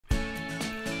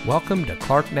Welcome to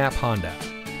Knapp Honda,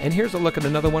 and here's a look at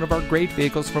another one of our great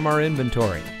vehicles from our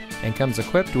inventory, and comes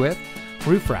equipped with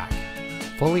roof rack,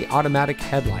 fully automatic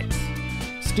headlights,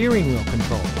 steering wheel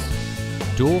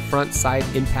controls, dual front side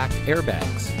impact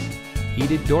airbags,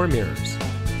 heated door mirrors,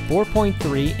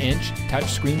 4.3-inch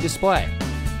touchscreen display,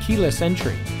 keyless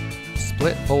entry,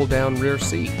 split fold-down rear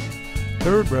seat,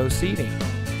 third row seating,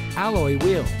 alloy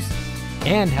wheels,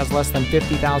 and has less than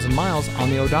 50,000 miles on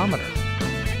the odometer.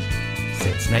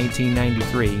 Since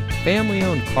 1993,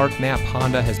 family-owned Knapp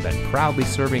Honda has been proudly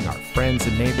serving our friends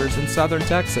and neighbors in southern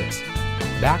Texas.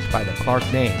 Backed by the Clark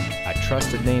name, a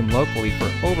trusted name locally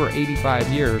for over 85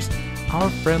 years, our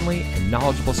friendly and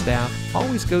knowledgeable staff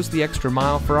always goes the extra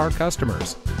mile for our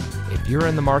customers. If you're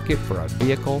in the market for a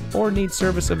vehicle or need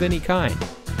service of any kind,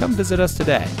 come visit us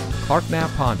today. Knapp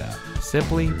Honda,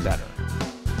 simply better.